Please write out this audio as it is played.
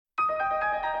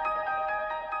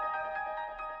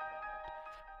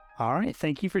All right.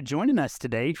 Thank you for joining us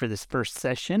today for this first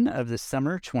session of the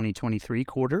summer 2023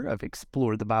 quarter of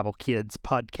Explore the Bible Kids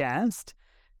podcast.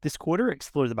 This quarter,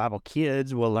 Explore the Bible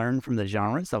Kids will learn from the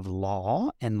genres of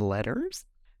law and letters.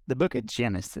 The book of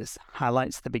Genesis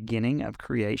highlights the beginning of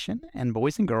creation, and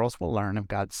boys and girls will learn of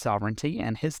God's sovereignty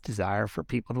and his desire for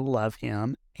people to love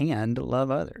him and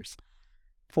love others.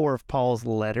 4 of Paul's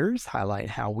letters highlight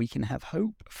how we can have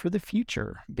hope for the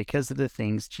future because of the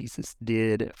things Jesus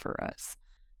did for us.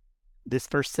 This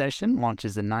first session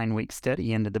launches a 9-week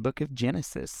study into the book of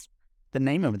Genesis. The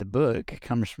name of the book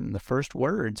comes from the first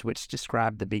words which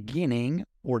describe the beginning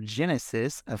or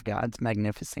genesis of God's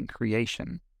magnificent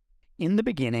creation. In the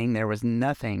beginning there was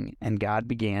nothing, and God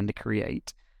began to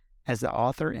create. As the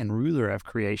author and ruler of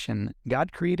creation,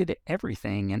 God created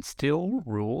everything and still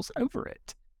rules over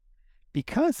it.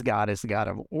 Because God is a God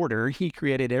of order, he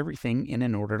created everything in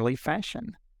an orderly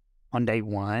fashion. On day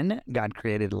 1, God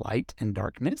created light and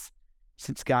darkness.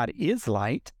 Since God is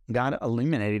light, God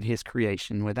illuminated his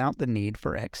creation without the need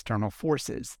for external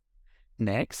forces.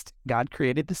 Next, God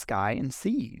created the sky and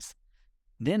seas.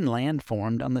 Then land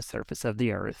formed on the surface of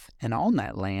the earth, and on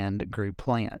that land grew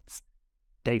plants.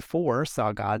 Day 4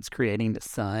 saw God's creating the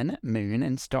sun, moon,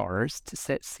 and stars to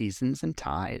set seasons and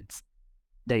tides.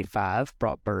 Day 5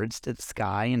 brought birds to the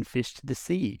sky and fish to the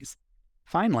seas.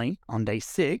 Finally, on day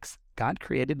 6, God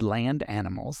created land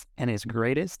animals and his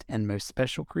greatest and most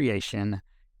special creation,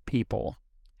 people.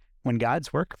 When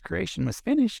God's work of creation was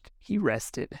finished, he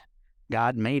rested.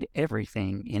 God made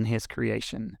everything in his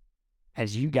creation.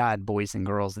 As you guide boys and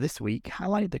girls this week,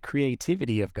 highlight the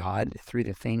creativity of God through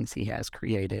the things he has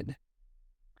created.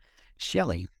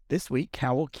 Shelley, this week,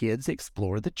 how will kids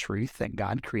explore the truth that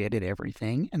God created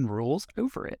everything and rules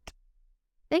over it?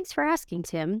 Thanks for asking,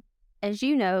 Tim. As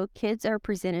you know, kids are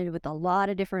presented with a lot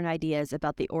of different ideas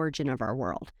about the origin of our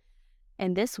world.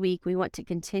 And this week, we want to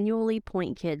continually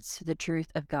point kids to the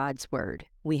truth of God's Word.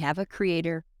 We have a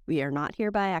Creator. We are not here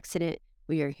by accident.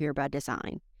 We are here by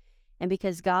design. And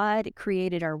because God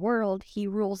created our world, he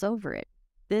rules over it.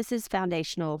 This is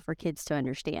foundational for kids to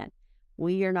understand.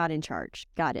 We are not in charge.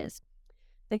 God is.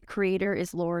 The Creator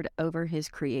is Lord over his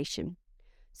creation.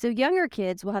 So younger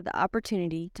kids will have the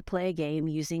opportunity to play a game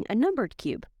using a numbered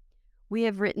cube. We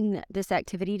have written this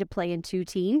activity to play in 2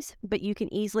 teams, but you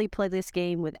can easily play this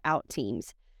game without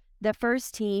teams. The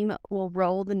first team will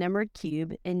roll the numbered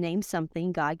cube and name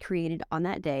something God created on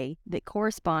that day that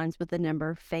corresponds with the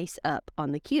number face up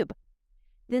on the cube.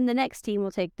 Then the next team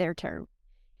will take their turn.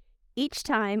 Each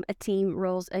time a team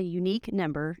rolls a unique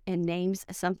number and names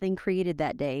something created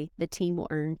that day, the team will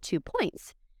earn 2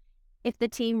 points. If the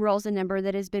team rolls a number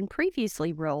that has been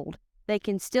previously rolled, they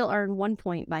can still earn 1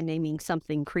 point by naming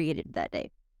something created that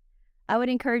day. I would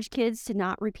encourage kids to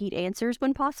not repeat answers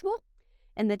when possible,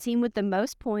 and the team with the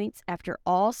most points after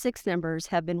all 6 numbers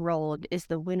have been rolled is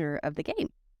the winner of the game.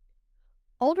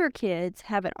 Older kids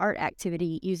have an art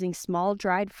activity using small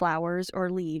dried flowers or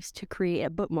leaves to create a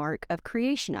bookmark of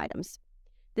creation items.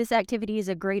 This activity is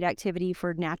a great activity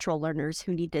for natural learners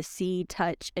who need to see,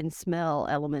 touch, and smell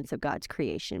elements of God's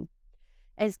creation.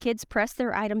 As kids press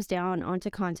their items down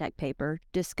onto contact paper,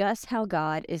 discuss how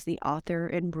God is the author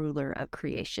and ruler of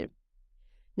creation.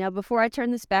 Now, before I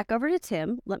turn this back over to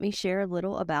Tim, let me share a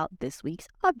little about this week's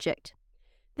object.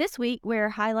 This week, we're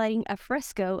highlighting a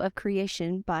fresco of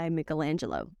creation by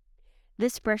Michelangelo.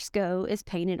 This fresco is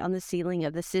painted on the ceiling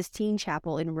of the Sistine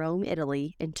Chapel in Rome,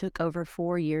 Italy, and took over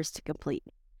 4 years to complete.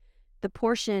 The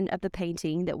portion of the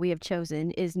painting that we have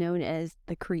chosen is known as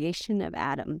the creation of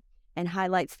Adam, and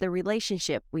highlights the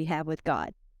relationship we have with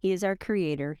God. He is our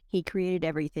creator. He created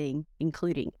everything,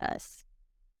 including us.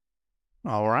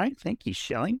 All right. Thank you,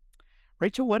 Shelley.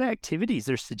 Rachel, what activities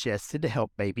are suggested to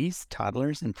help babies,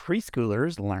 toddlers, and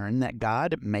preschoolers learn that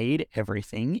God made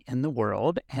everything in the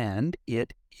world and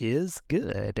it is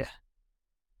good?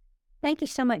 Thank you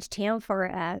so much, Tim, for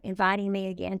inviting me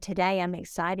again today. I'm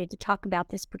excited to talk about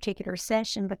this particular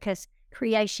session because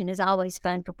creation is always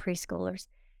fun for preschoolers.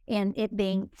 And it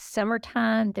being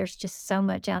summertime, there's just so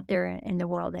much out there in the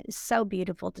world that is so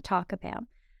beautiful to talk about.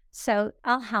 So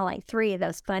I'll highlight 3 of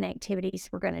those fun activities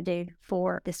we're going to do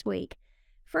for this week.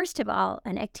 First of all,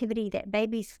 an activity that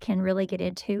babies can really get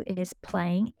into is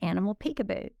playing animal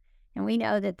peekaboo. And we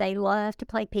know that they love to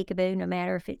play peekaboo no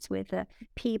matter if it's with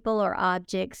people or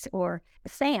objects or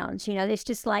sounds. You know, it's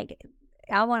just like,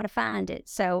 I want to find it.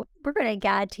 So we're going to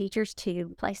guide teachers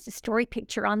to place the story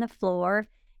picture on the floor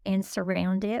and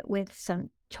surround it with some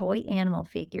toy animal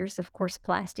figures. Of course,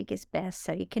 plastic is best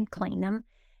so you can clean them.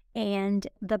 And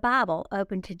the Bible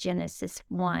open to Genesis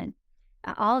 1.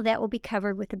 All of that will be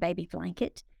covered with a baby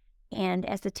blanket. And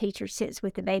as the teacher sits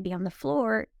with the baby on the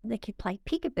floor, they could play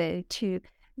peekaboo to,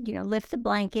 lift the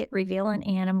blanket, reveal an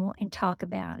animal, and talk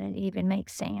about it, even make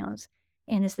sounds.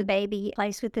 And as the baby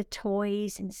plays with the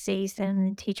toys and sees them,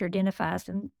 and the teacher identifies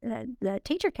them, the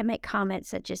teacher can make comments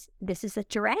such as, "This is a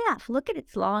giraffe. Look at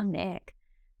its long neck."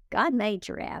 God made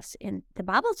giraffes, and the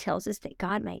Bible tells us that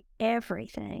God made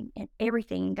everything, and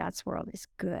everything in God's world is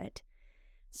good.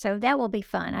 So that will be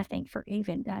fun, I think, for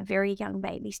even very young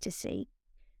babies to see.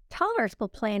 Toddlers will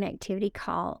play an activity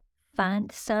called Find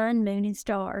the Sun, Moon, and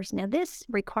Stars. Now, this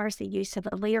requires the use of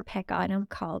a Leader Pack item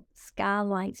called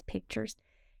Skylights Pictures.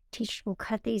 Teachers will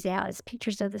cut these out as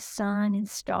pictures of the sun and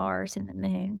stars and the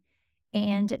moon,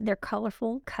 and they're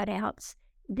colorful cutouts.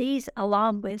 These,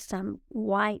 along with some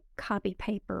white copy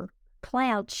paper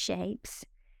cloud shapes,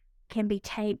 can be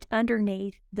taped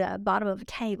underneath the bottom of a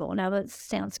table. Now, that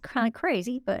sounds kind of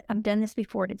crazy, but I've done this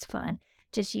before and it's fun.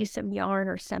 Just use some yarn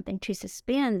or something to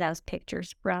suspend those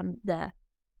pictures from the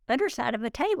underside of a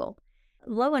table.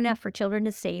 Low enough for children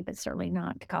to see, but certainly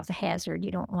not to cause a hazard.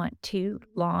 You don't want too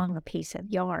long a piece of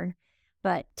yarn.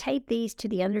 But tape these to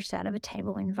the underside of a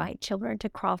table and invite children to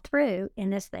crawl through.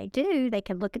 And as they do, they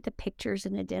can look at the pictures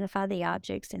and identify the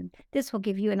objects. And this will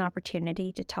give you an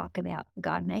opportunity to talk about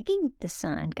God making the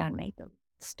sun, God made the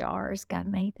stars, God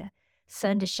made the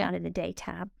sun to shine in the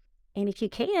daytime. And if you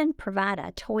can, provide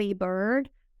a toy bird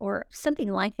or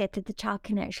something like that the child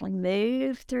can actually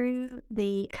move through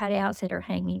the cutouts that are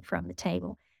hanging from the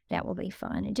table. That will be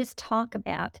fun. And just talk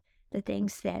about the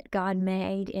things that God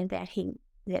made and that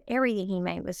everything He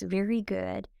made was very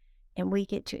good, and we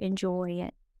get to enjoy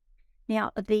it.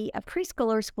 Now, the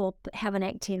preschoolers will have an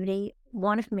activity,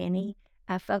 one of many,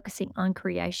 focusing on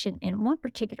creation, and one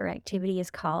particular activity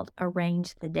is called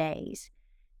Arrange the Days.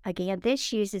 Again,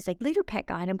 this uses a Leader Pack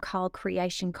item called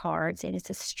Creation Cards, and it's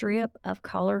a strip of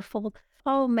colorful,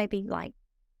 maybe like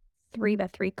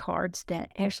 3x3 cards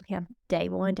that actually have day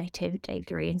 1, day 2, day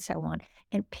 3, and so on,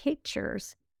 and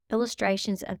pictures,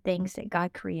 illustrations of things that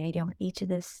God created on each of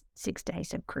the 6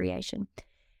 days of creation.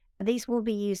 These will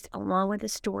be used along with a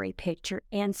story picture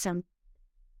and some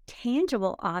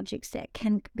tangible objects that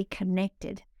can be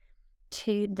connected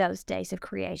to those days of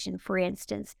creation. For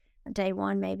instance, day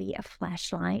 1 may be a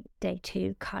flashlight, day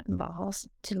 2 cotton balls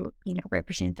to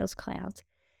represent those clouds,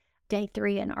 day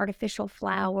 3 an artificial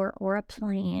flower or a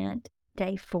plant,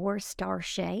 day 4 star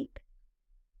shape,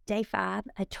 day 5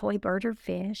 a toy bird or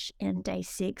fish, and day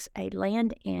 6 a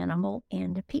land animal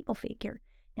and a people figure.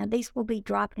 Now, these will be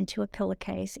dropped into a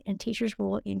pillowcase, and teachers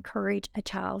will encourage a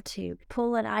child to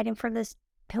pull an item from this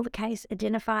pillowcase,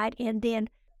 identify it, and then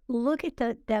look at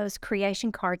those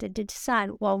creation cards and to decide,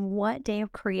 well, what day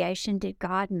of creation did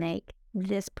God make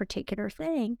this particular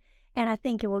thing? And I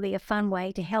think it will be a fun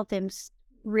way to help them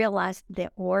realize the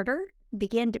order,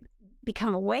 begin to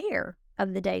become aware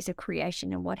of the days of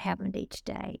creation and what happened each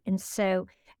day. And so,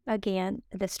 again,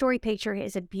 the story picture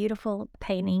is a beautiful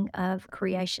painting of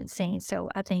creation scene. So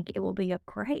I think it will be a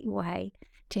great way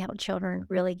to help children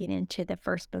really get into the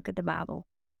first book of the Bible.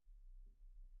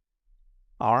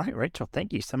 All right, Rachel,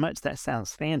 thank you so much. That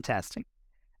sounds fantastic.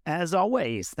 As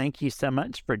always, thank you so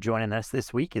much for joining us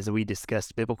this week as we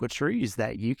discussed biblical truths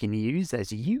that you can use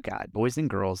as you guide boys and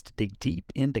girls to dig deep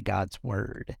into God's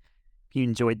Word. If you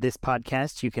enjoyed this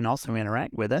podcast, you can also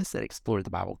interact with us at Explore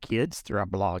the Bible Kids through our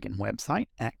blog and website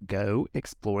at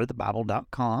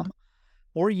goexplorethebible.com,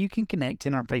 or you can connect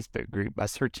in our Facebook group by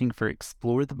searching for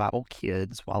Explore the Bible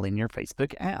Kids while in your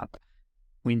Facebook app.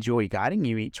 We enjoy guiding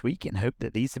you each week and hope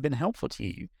that these have been helpful to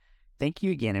you. Thank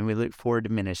you again, and we look forward to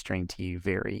ministering to you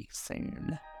very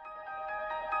soon.